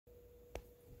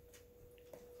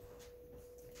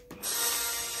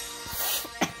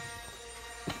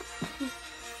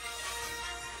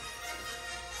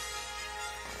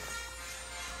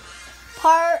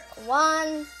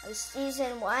1 of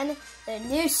Season 1, the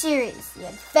new series, The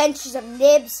Adventures of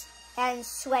Nibs and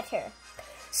Sweater.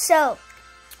 So,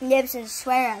 Nibs and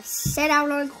Sweater have set out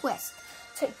on a quest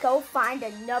to go find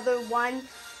another one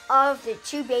of the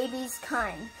two babies'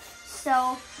 kind.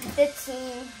 So, the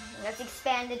team has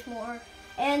expanded more,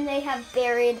 and they have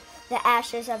buried the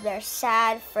ashes of their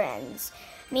sad friends.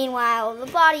 Meanwhile, the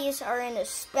bodies are in a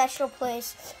special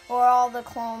place where all the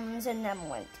clones in them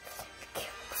went.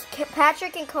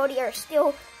 Patrick and Cody are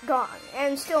still gone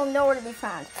and still nowhere to be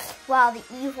found, while the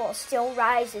evil still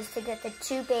rises to get the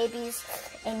two babies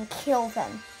and kill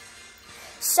them.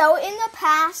 So in the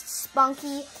past,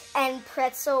 Spunky and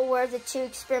Pretzel were the two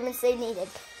experiments they needed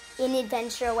in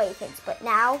Adventure Awakens. But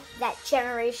now that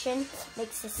generation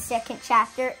makes the second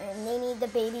chapter, and they need the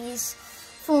babies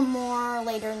for more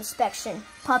later inspection.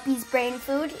 Puppy's brain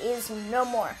food is no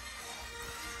more.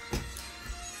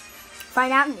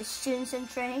 Find out in the Students in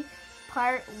Training,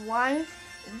 Part 1,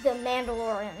 The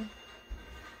Mandalorian.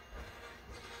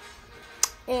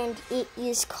 And it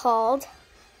is called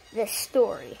The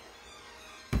Story.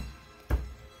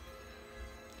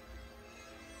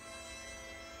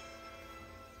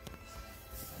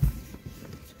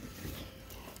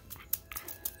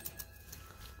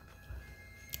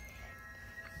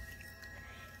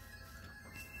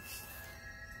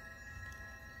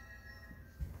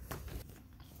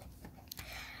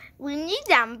 We need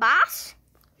them, boss.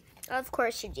 Of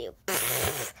course you do.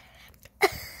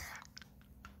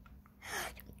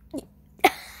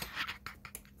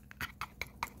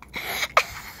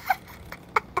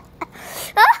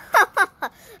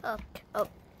 oh,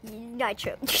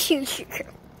 Nitro.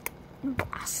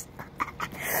 Boss.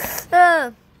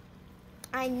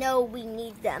 I know we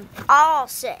need them. I'll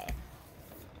say.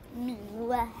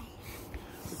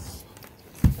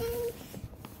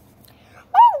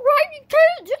 Alrighty,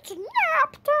 kids, it's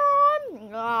nap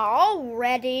time.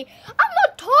 Already. I'm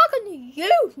not talking to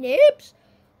you, Nibs.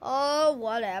 Oh,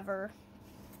 whatever.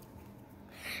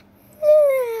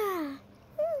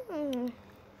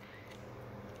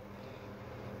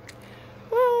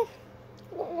 Well,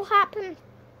 what will happen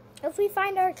if we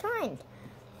find our kind?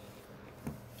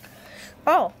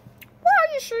 Oh,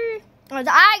 well, you see, I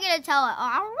gotta tell it.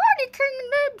 Alrighty, King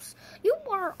Nibs, you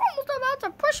are almost about to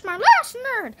push my last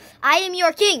nerd. I am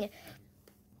your king.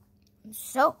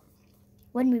 So,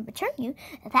 when we return you,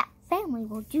 that family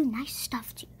will do nice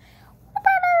stuff to you. What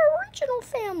about our original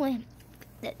family?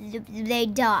 They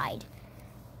died.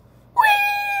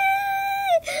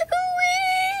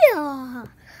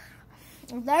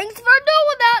 Thanks for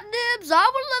doing that, Nibs.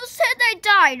 I would have said they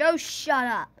died. Oh, shut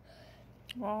up.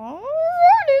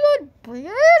 Alrighty, good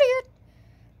idiot.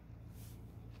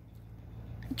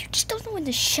 You just don't know when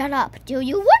to shut up, do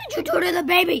you? What did you do to the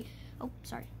baby? Oh,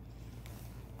 sorry.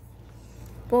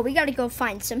 Well, we gotta go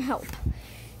find some help.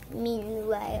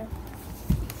 Meanwhile.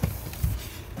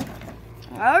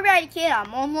 Alright, kid,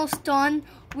 I'm almost done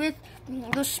with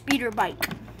the speeder bike.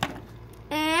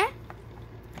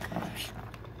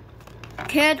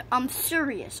 Kid, I'm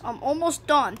serious. I'm almost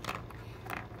done.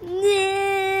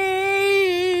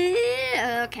 Okay,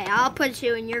 I'll put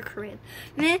you in your crib.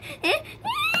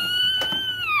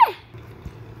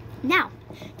 Now,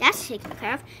 that's taken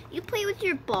care of. You play with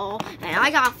your ball, and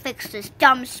I gotta fix this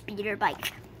dumb speeder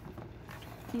bike.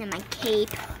 And then my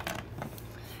cape,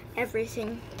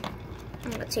 everything. I'm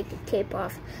gonna take the cape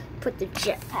off, put the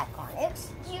jetpack on.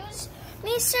 Excuse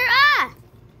me, sir.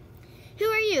 Who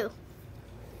are you?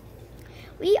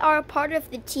 We are a part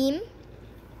of the team.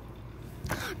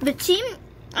 The team?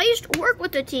 I used to work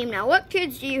with the team now. What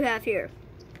kids do you have here?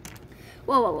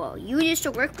 Whoa. You used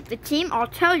to work with the team? I'll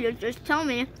tell you. Just tell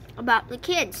me about the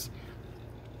kids.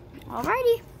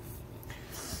 Alrighty.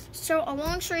 So, a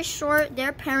long story short,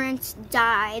 their parents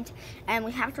died, and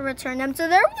we have to return them to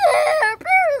their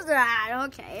parents died.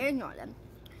 Okay, ignore them.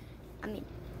 I mean,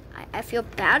 I feel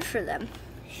bad for them.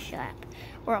 Shut up.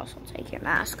 Or else I'll take your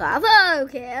mask off.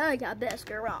 Okay, I got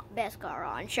Beskar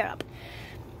on. Shut up.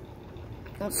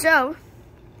 So,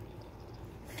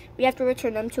 we have to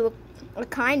return them to a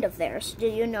kind of theirs. Do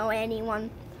you know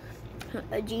anyone?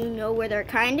 Do you know where their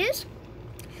kind is?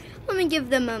 Let me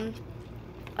give them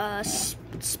a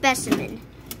specimen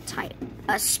type.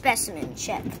 A specimen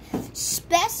check.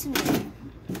 Specimen.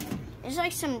 It's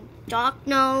like some doc.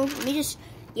 No, let me just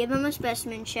give them a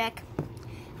specimen check.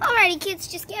 Alrighty, kids,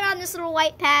 just get on this little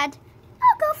white pad.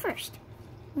 I'll go first.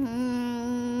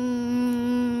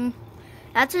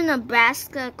 That's a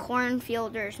Nebraska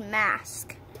cornfielder's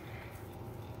mask.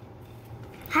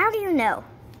 How do you know?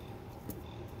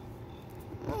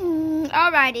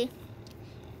 Alrighty.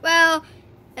 Well,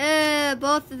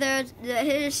 both of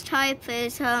his type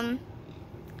is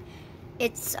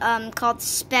It's called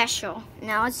Special.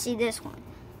 Now let's see this one.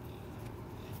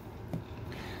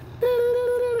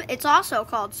 It's also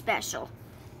called Special.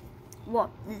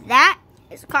 Well, that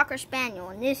is a Cocker Spaniel,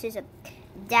 and this is a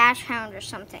Dash Hound or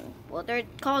something. Well, they're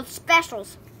called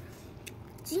Specials.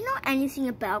 Do you know anything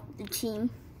about the team?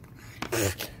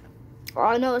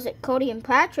 All I know is that Cody and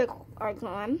Patrick are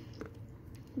gone,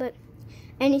 but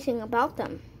anything about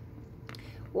them?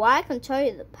 Well, I can tell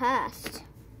you the past.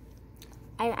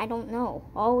 I don't know.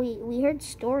 All we heard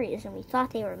stories and we thought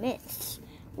they were myths.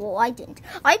 Well, I didn't.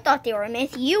 I thought they were a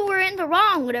myth. You were in the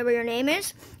wrong, whatever your name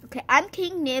is. Okay, I'm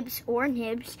King Nibs or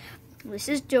Nibs. This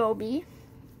is Dobie.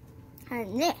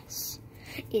 And this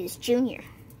is Junior.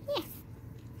 Yeah.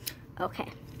 Okay.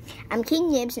 I'm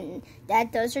King Nibs, and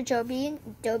those are Dobie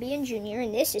and Junior,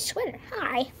 and this is Sweater.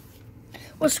 Hi.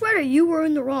 Well, Sweater, you were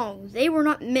in the wrong. They were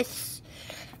not myths.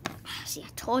 See, I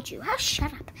told you. Oh,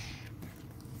 shut up.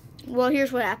 Well,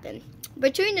 here's what happened.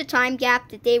 Between the time gap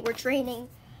that they were training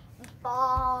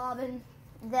Bob and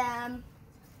them,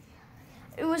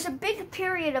 it was a big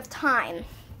period of time.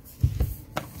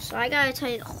 So I gotta tell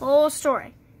you the whole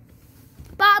story.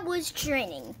 Bob was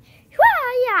training.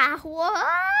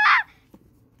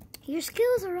 Your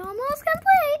skills are almost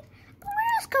complete. But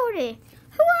where's Cody?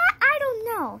 I don't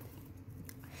know.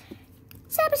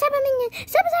 Sabba minion.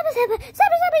 Sabba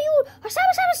you. Or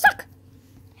Sabba suck.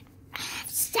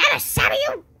 Sabba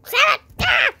you.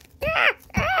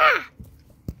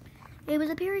 It was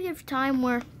a period of time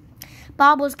where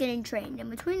Bob was getting trained. And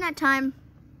between that time,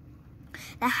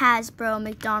 the Hasbro,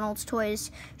 McDonald's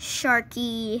toys,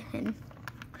 Sharky, and,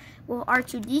 well,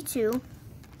 R2-D2,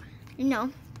 you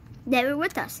know, they were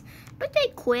with us. But they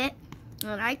quit,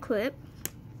 and I quit,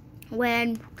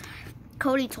 when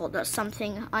Cody told us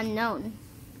something unknown.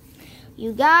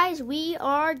 You guys, we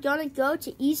are gonna go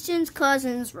to Easton's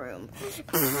cousin's room.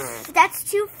 That's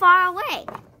too far away.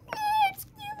 It's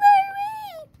too far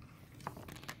away.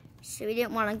 So we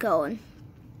didn't want to go, and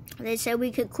they said we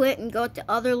could quit and go to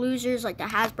other losers like the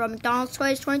Hasbro McDonald's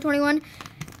Toys 2021.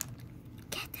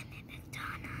 Get them at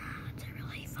McDonald's. They're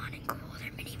really fun and cool.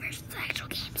 They're mini versions of actual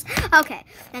games. Okay,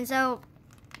 and so,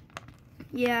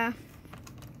 yeah.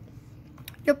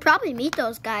 You'll probably meet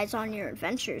those guys on your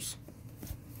adventures.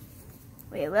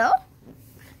 We will?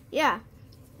 Yeah.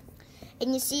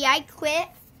 And you see, I quit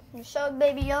and showed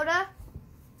Baby Yoda.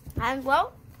 And,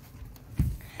 well,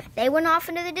 they went off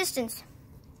into the distance.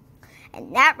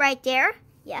 And that right there,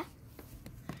 yeah,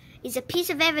 is a piece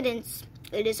of evidence.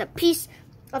 It is a piece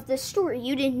of the story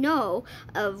you didn't know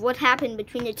of what happened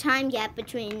between the time gap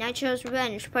between Nitro's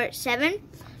Revenge Part 7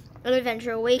 and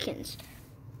Adventure Awakens.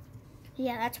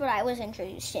 Yeah, that's what I was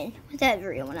introduced in with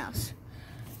everyone else.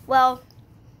 Well,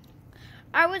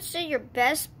 I would say your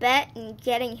best bet in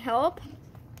getting help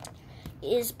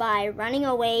is by running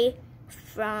away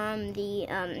from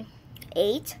the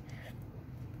 8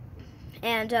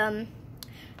 and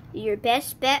your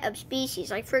best bet of species.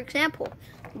 Like, for example,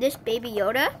 this Baby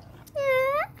Yoda,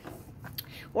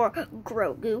 or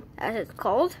Grogu, as it's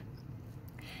called,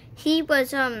 he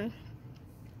was, I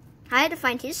had to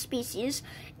find his species,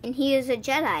 and he is a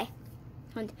Jedi.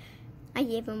 And I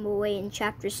gave him away in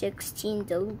Chapter 16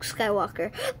 to Luke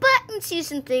Skywalker. But in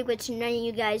Season 3, which none of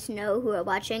you guys know who are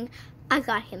watching, I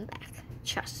got him back.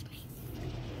 Trust me.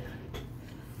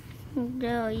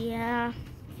 Oh, yeah.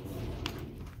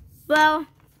 Well,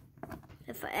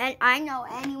 if I know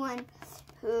anyone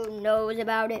who knows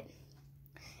about it,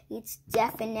 it's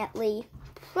definitely,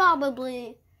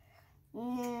 probably,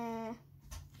 I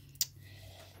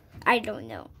don't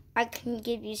know. I can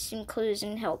give you some clues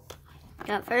and help.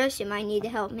 But first, you might need to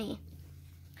help me.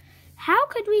 How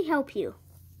could we help you?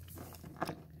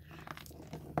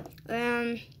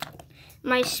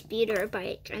 My speeder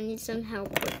bike. I need some help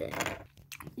with it.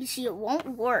 You see, it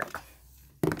won't work.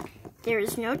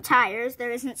 There's no tires.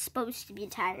 There isn't supposed to be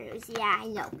tires. Yeah, I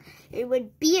know. There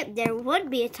would be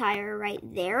a tire right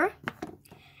there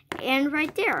and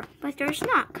right there, but there's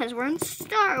not because we're in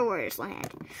Star Wars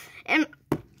land, and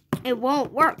it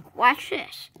won't work. Watch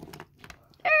this.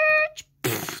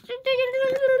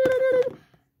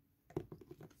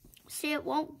 See, it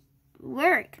won't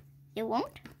work. It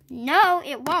won't? No,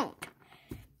 it won't.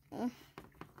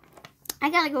 I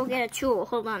gotta go get a tool.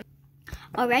 Hold on.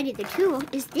 Alrighty, the tool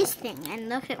is this thing, and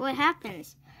look at what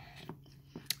happens.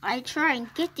 I try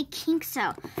and get the kinks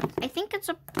out. I think it's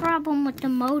a problem with the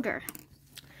motor.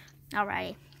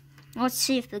 Alrighty. Let's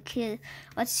see if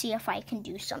I can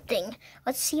do something.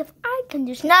 Let's see if I can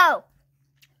do no!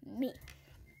 Me.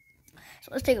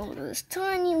 So let's take a look at this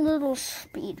tiny little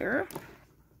speeder.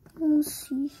 Let's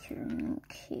see here.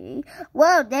 Okay.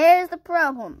 Well, there's the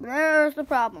problem. There's the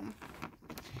problem.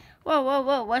 Whoa, whoa,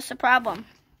 whoa, what's the problem?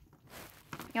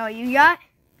 Oh, you got?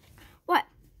 What?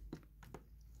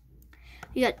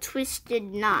 You got twisted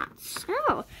knots.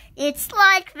 Oh, it's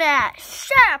like that.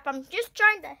 Shut up, I'm just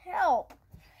trying to help.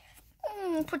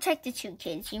 Protect the two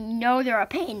kids. You know they're a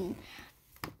pain.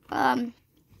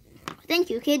 Thank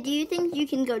you, kid. Do you think you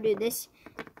can go do this?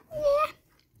 Yeah.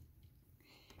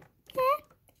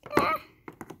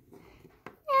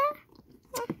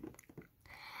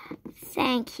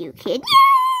 Thank you, kid.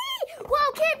 Yay!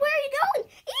 Whoa, kid, where are you going?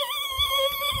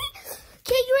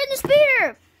 Kid, you're in the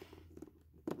speeder.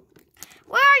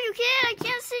 Where are you, kid? I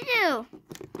can't see you.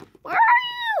 Where are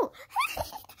you?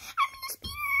 I'm in the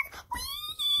speeder.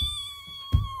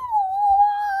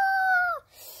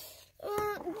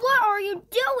 What are you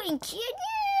doing, kid?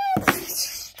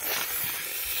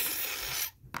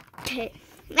 Okay,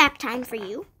 nap time for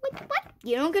you. What?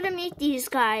 You don't get to meet these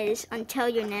guys until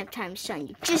your nap time's done.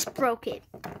 You just broke it.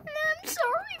 I'm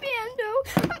sorry,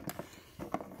 Bando.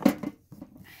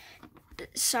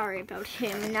 Sorry about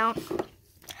him. Now,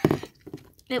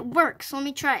 it works. Let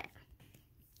me try it.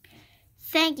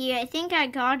 Thank you. I think I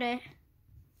got it.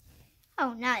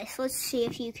 Oh, nice. Let's see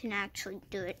if you can actually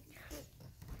do it.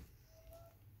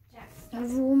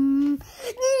 Vroom.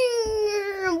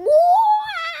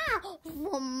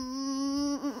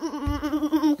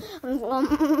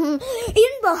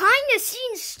 In behind the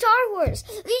scenes Star Wars,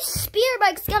 these speeder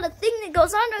bikes got a thing that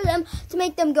goes under them to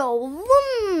make them go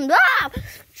vroom. Ah!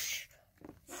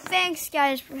 Thanks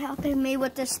guys for helping me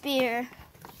with the speeder.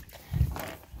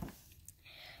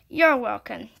 You're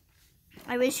welcome.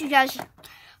 I wish you guys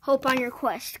hope on your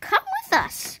quest. Come with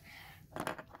us.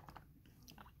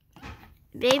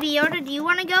 Baby Yoda, do you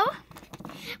want to go?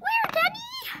 Where, Daddy?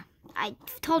 I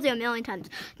told you a million times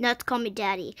not to call me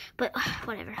Daddy, but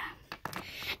whatever.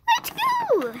 Let's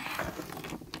go!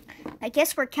 I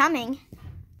guess we're coming.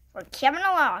 We're coming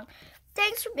along.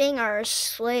 Thanks for being our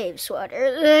slave,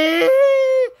 Sweater.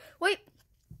 Wait.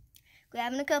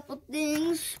 Grabbing a couple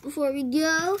things before we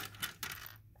go.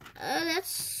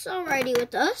 That's alrighty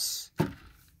with us.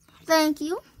 Thank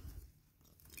you.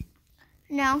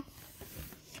 Now,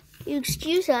 you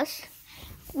excuse us.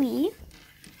 We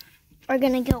are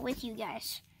gonna go with you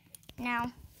guys.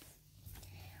 Now,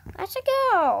 let's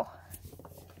go.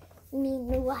 Mean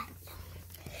what?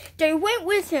 They went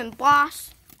with him,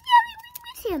 boss. Yeah, we went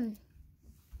with him.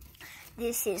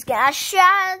 This is gonna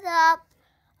shut up.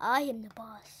 I am the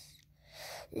boss.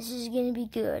 This is gonna be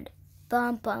good.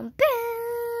 Bum bum bam.